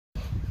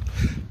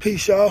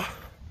Peace, y'all.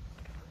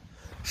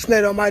 It's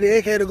Nate Almighty,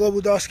 aka the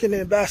Global Dark Skin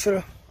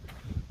Ambassador.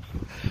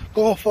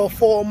 Going for a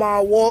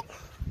 4-mile walk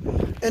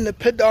in the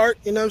pit dark,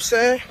 you know what I'm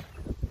saying?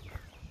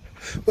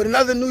 With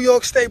another New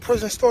York State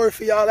prison story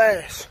for y'all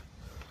ass.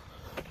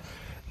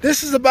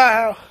 This is about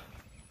how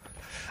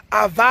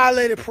I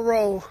violated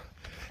parole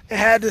and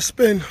had to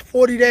spend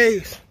 40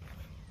 days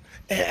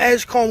in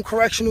Edgecomb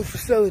Correctional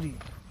Facility.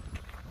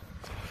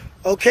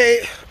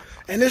 Okay?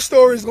 And this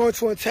story is going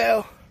to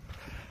entail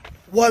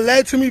what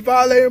led to me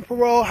violating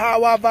parole,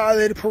 how I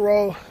violated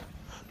parole,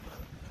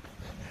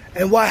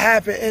 and what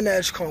happened in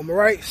Edgecomb, all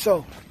right?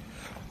 So,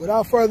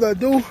 without further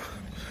ado,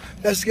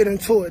 let's get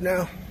into it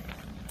now.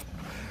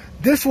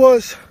 This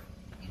was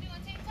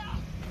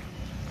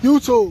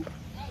YouTube.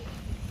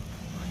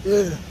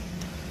 Yeah.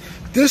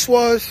 This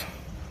was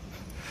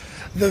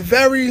the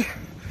very,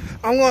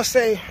 I'm going to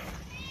say,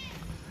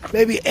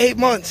 maybe 8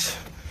 months.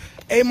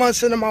 8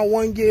 months into my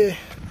 1 year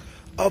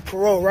of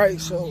parole,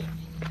 right?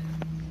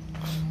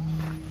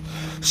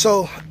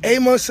 So 8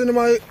 months into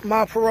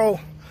my parole,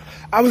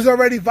 I was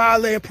already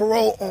violating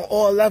parole on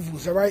all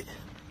levels, all right?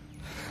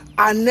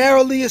 I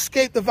narrowly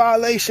escaped the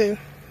violation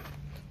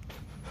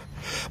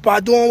by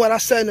doing what I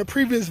said in the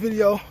previous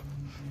video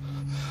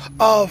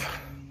of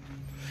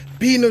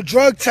beating a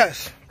drug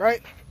test,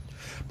 right?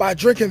 By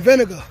drinking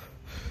vinegar.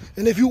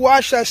 And if you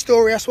watch that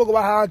story, I spoke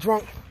about how I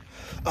drank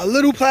a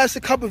little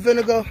plastic cup of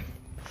vinegar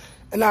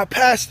and I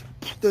passed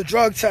the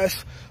drug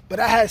test, but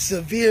I had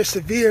severe,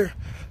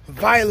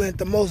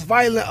 the most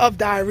violent of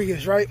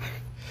diarrheas, right?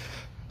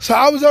 So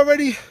I was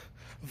already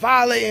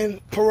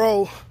violating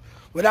parole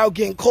without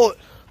getting caught.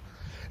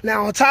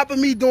 Now, on top of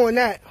me doing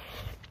that,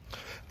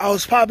 I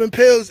was popping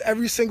pills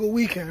every single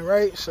weekend,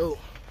 right? So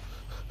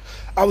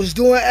I was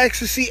doing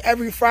ecstasy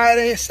every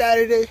Friday and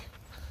Saturday.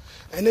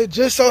 And it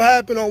just so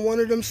happened on one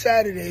of them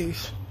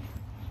Saturdays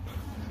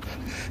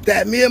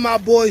that me and my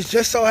boys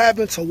just so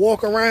happened to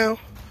walk around,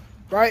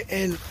 right,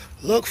 and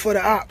look for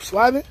the ops.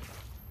 What happened?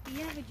 Do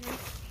you have a drink?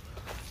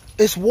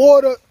 It's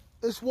water.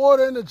 It's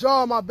water in the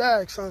jar in my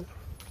bag, son.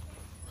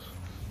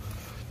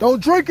 Don't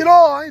drink it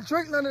all. I ain't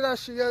drink none of that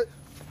shit yet.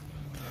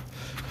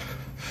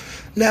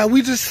 Now,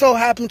 we just so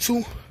happen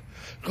to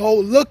go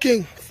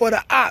looking for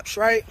the ops,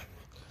 right?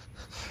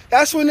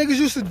 That's what niggas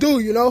used to do,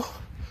 you know?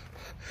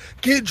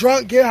 Get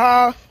drunk, get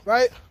high,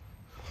 right?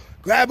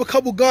 Grab a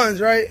couple guns,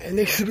 right? And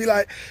niggas would be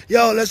like,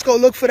 yo, let's go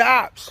look for the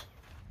ops.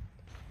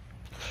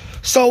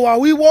 So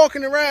while we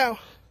walking around,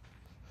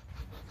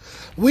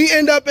 we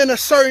end up in a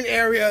certain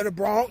area of the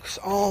Bronx,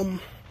 that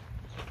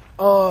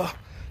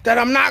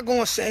I'm not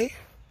gonna say,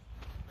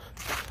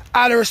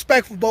 out of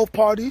respect for both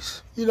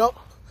parties, you know?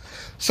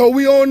 So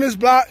we on this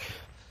block,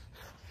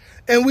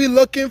 and we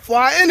looking for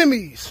our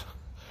enemies.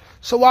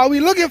 So while we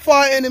looking for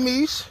our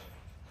enemies,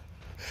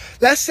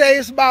 let's say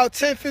it's about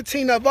 10,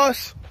 15 of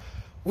us,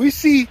 we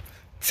see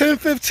 10,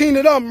 15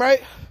 of them,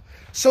 right?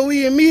 So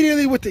we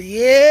immediately with the,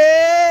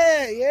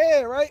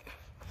 yeah, right?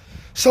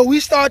 So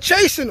we start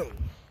chasing them.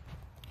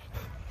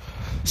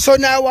 So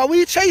now while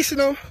we chasing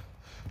them,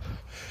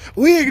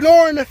 we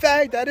ignoring the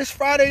fact that it's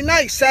Friday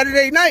night,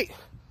 Saturday night.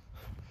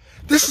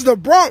 This is the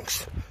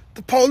Bronx.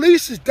 The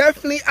police is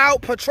definitely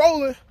out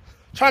patrolling,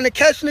 trying to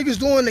catch niggas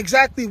doing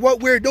exactly what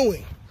we're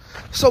doing.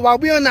 So while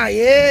we on that,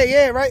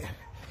 yeah, right?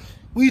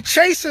 We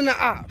chasing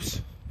the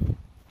ops.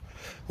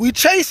 We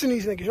chasing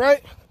these niggas,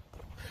 right?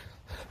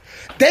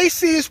 They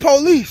see it's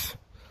police.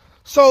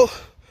 So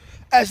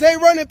as they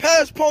running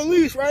past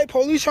police, right?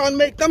 Police trying to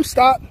make them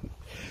stop.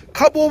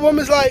 Couple of them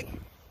is like,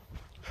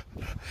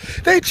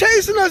 they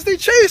chasing us, they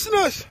chasing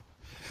us.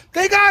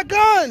 They got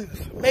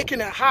guns.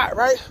 Making it hot,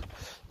 right?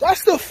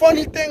 That's the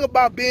funny thing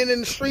about being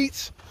in the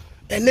streets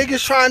and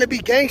niggas trying to be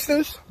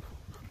gangsters.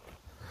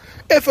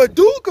 If a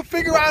dude could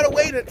figure out a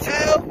way to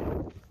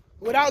tell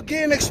without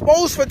getting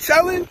exposed for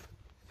telling,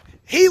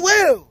 he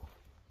will.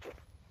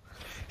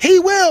 He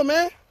will,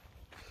 man.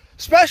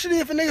 Especially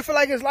if a nigga feel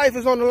like his life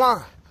is on the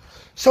line.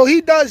 So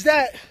he does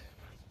that.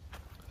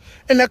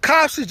 And the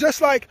cops is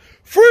just like,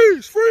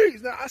 freeze,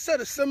 freeze. Now, I said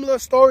a similar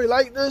story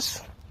like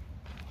this.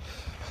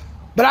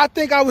 But I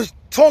think I was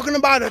talking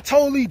about a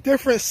totally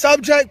different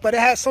subject, but it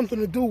has something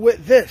to do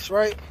with this,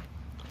 right?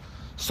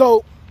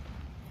 So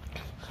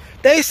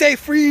they say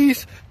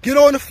freeze, get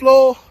on the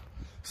floor.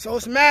 So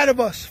it's mad of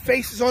us.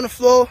 Faces on the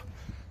floor.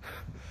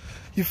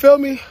 You feel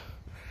me?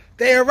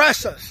 They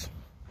arrest us.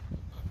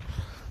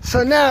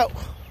 So now,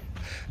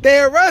 they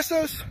arrest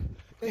us.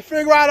 They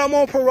figure out I'm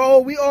on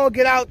parole. We all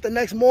get out the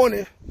next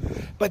morning.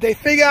 But they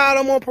figure out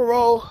I'm on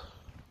parole.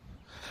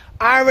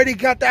 I already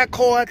got that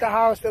call at the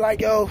house. They're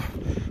like, yo,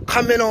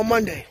 come in on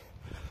Monday.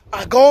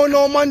 I go in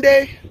on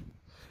Monday.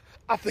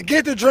 I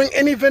forget to drink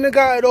any vinegar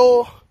at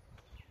all.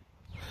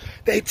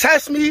 They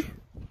test me.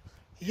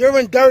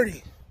 Urine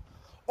dirty.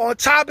 On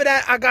top of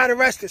that, I got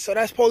arrested. So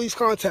that's police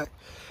contact.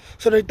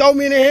 So they throw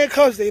me in the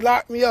handcuffs. They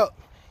lock me up.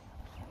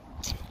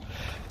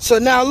 So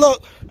now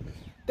look.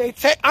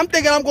 I'm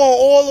thinking I'm going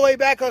all the way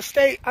back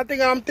upstate. I'm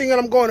thinking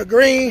I'm going to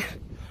Green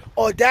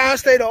or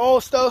downstate or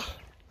Ulster.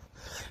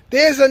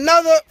 There's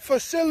another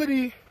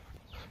facility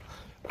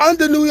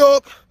under New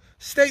York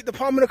State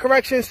Department of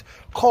Corrections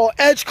called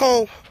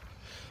Edgecomb,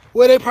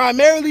 where they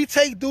primarily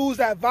take dudes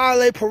that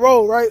violate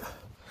parole, right?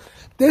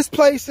 This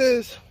place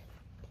is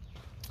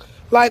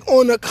like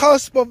on the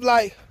cusp of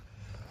like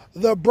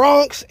the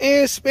Bronx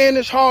and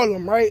Spanish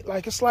Harlem, right?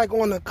 Like it's like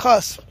on the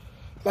cusp,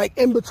 like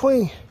in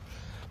between.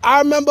 I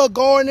remember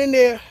going in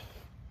there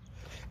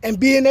and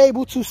being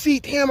able to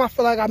see, damn, I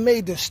feel like I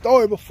made this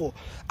story before.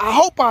 I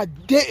hope I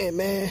didn't,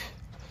 man.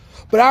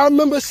 But I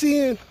remember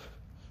seeing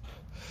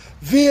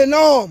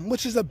Violating,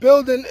 which is a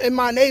building in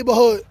my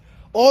neighborhood,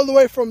 all the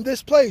way from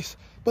this place.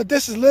 But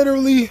this is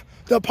literally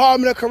the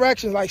Department of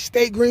Corrections, like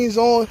state greens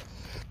on,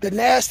 the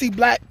nasty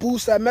black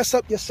boots that mess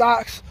up your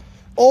socks,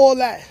 all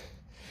that.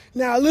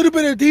 Now, a little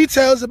bit of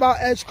details about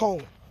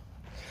Edgecomb.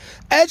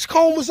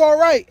 Edgecomb was all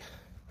right.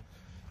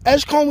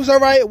 Edgecomb was all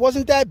right. It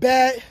wasn't that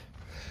bad.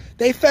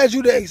 They fed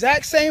you the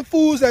exact same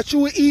foods that you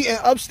would eat in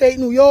upstate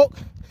New York.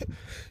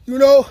 You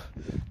know,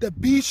 the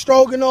beef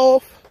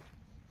stroganoff,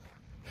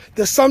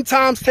 the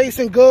sometimes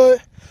tasting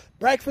good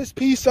breakfast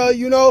pizza,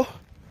 you know,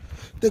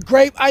 the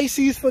grape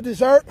ices for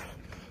dessert,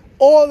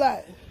 all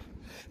that.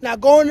 Now,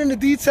 going into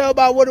detail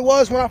about what it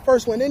was when I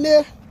first went in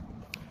there.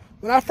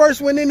 When I first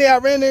went in there, I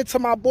ran into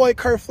my boy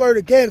Kurt Flirt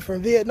again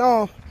from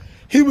Vietnam.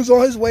 He was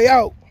on his way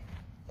out.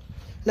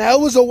 Now, it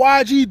was a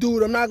YG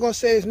dude, I'm not going to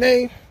say his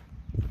name,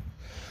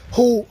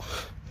 who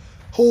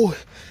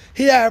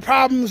he had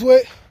problems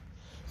with,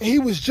 and he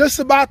was just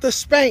about to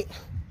spank,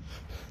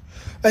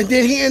 and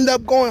then he ended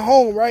up going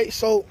home, right?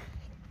 So,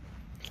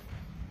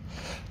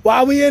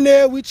 while we in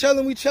there, we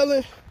chilling,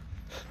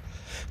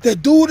 the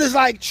dude is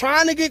like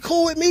trying to get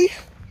cool with me,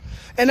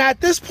 and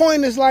at this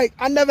point, it's like,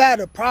 I never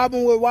had a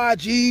problem with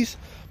YGs,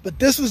 but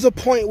this was the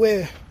point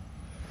where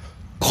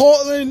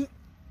Cortland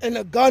and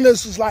the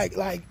Gunners was like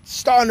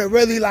starting to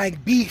really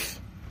like beef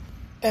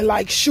and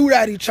like shoot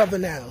at each other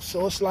now.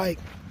 So it's like,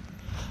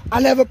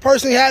 I never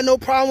personally had no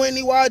problem with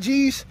any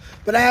YGs,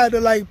 but I had to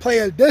like play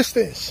a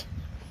distance.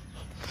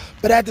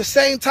 But at the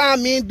same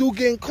time, me and Duke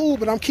getting cool,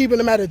 but I'm keeping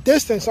them at a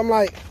distance. I'm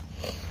like,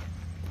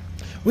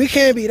 we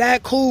can't be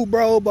that cool,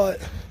 bro, but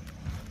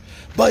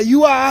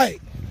you all right,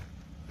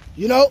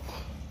 you know?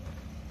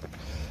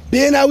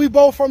 Being that we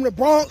both from the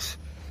Bronx,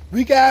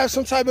 we can have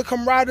some type of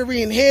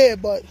camaraderie in here,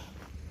 but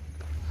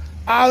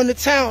out in the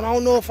town, I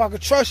don't know if I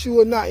could trust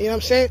you or not, you know what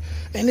I'm saying?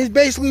 And it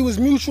basically was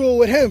mutual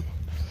with him.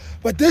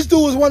 But this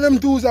dude was one of them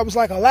dudes that was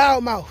like a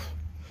loudmouth.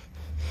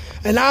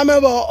 And I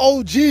remember an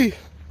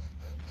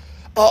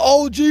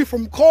OG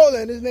from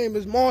Cortland, his name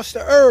is Monster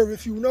Herb,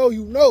 if you know,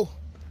 you know.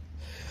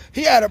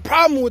 He had a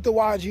problem with the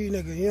YG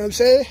nigga, you know what I'm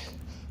saying?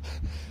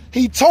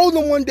 He told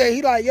him one day,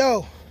 he like,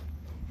 yo,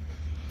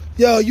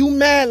 you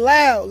mad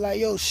loud, like,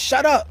 yo,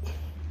 shut up.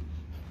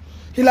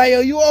 He like,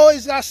 yo, you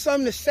always got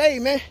something to say,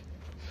 man.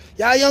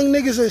 Y'all young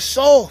niggas is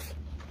soft.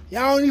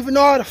 Y'all don't even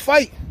know how to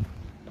fight.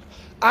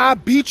 I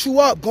beat you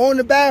up. Go in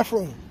the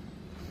bathroom.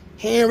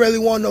 He ain't really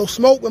want no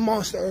smoke with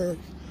Monster Herb.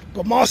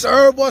 But Monster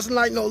Herb wasn't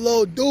like no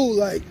little dude.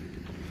 Like,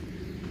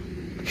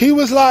 he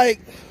was like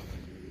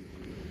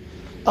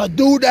a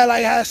dude that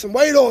like had some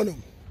weight on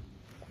him.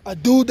 A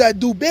dude that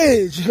do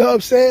bids, you know what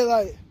I'm saying?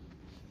 Like,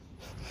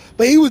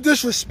 but he was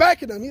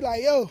disrespecting him. He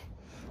like, yo,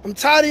 I'm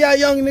tired of y'all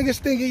young niggas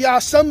thinking y'all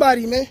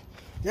somebody, man.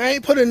 Y'all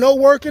ain't putting no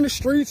work in the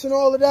streets and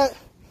all of that.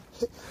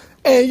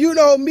 And you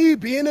know me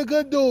being a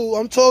good dude,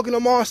 I'm talking to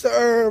Monster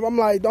Herb. I'm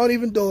like, don't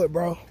even do it,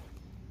 bro.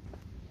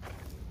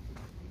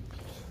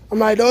 I'm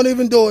like, don't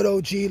even do it,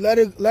 OG.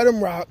 Let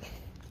him rock.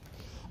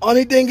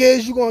 Only thing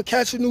is, you're going to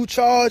catch a new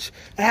charge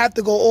and have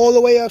to go all the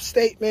way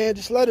upstate, man.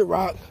 Just let it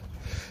rock.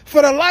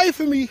 For the life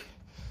of me,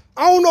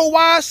 I don't know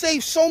why I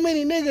saved so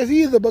many niggas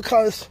either,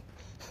 because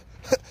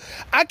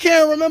I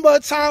can't remember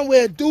a time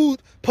where a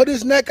dude put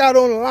his neck out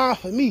on the line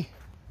for me.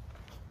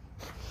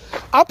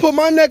 I put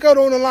my neck out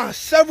on the line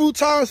several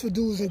times for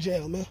dudes in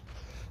jail, man.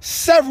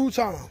 Several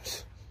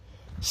times.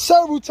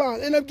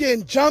 End up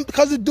getting jumped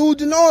because of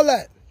dudes and all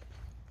that.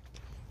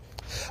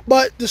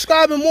 But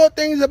describing more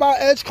things about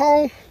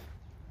Edgecomb,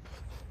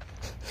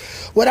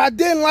 what I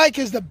didn't like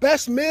is the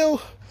best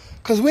meal,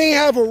 because we ain't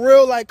have a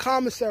real, like,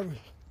 commissary.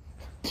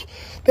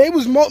 They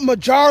was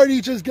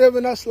majority just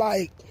giving us,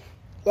 like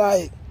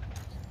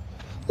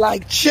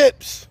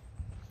chips,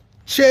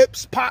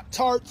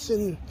 Pop-Tarts,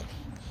 and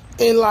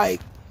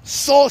like,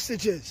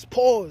 sausages,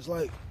 pause.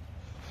 Like,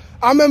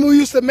 I remember we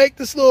used to make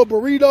this little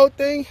burrito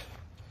thing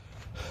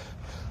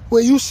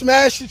where you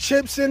smash your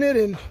chips in it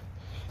and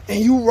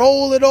you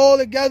roll it all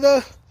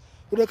together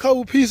with a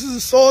couple pieces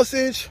of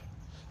sausage.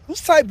 It was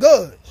type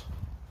good,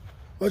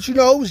 but you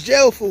know, it was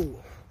jail food.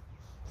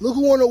 Look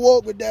who wanna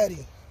walk with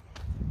daddy.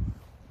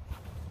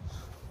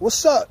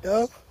 What's up,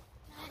 yo? Hey.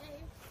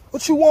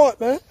 What you want,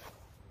 man?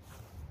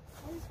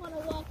 I just wanna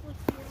walk with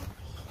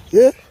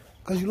you. Yeah?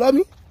 Cause you love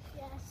me?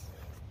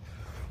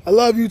 I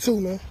love you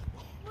too, man.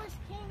 Where's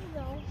King,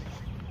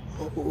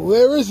 though?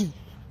 Where is he?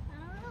 I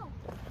don't know.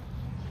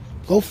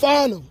 Go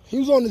find him. He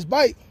was on his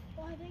bike.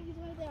 Oh, I think he's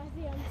right there. I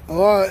see him.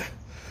 All right.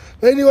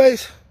 But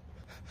anyways,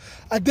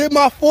 I did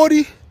my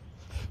 40.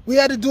 We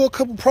had to do a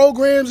couple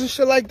programs and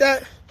shit like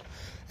that.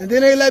 And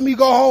then they let me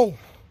go home.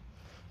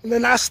 And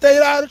then I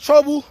stayed out of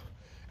trouble,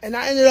 and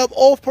I ended up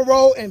off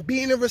parole and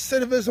beating the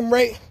recidivism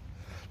rate.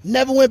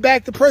 Never went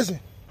back to prison.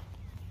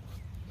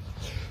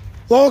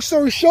 Long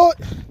story short,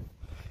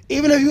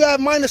 even if you have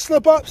minor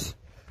slip-ups,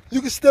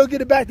 you can still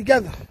get it back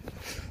together.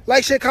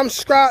 Like, share, comment,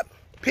 subscribe.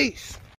 Peace.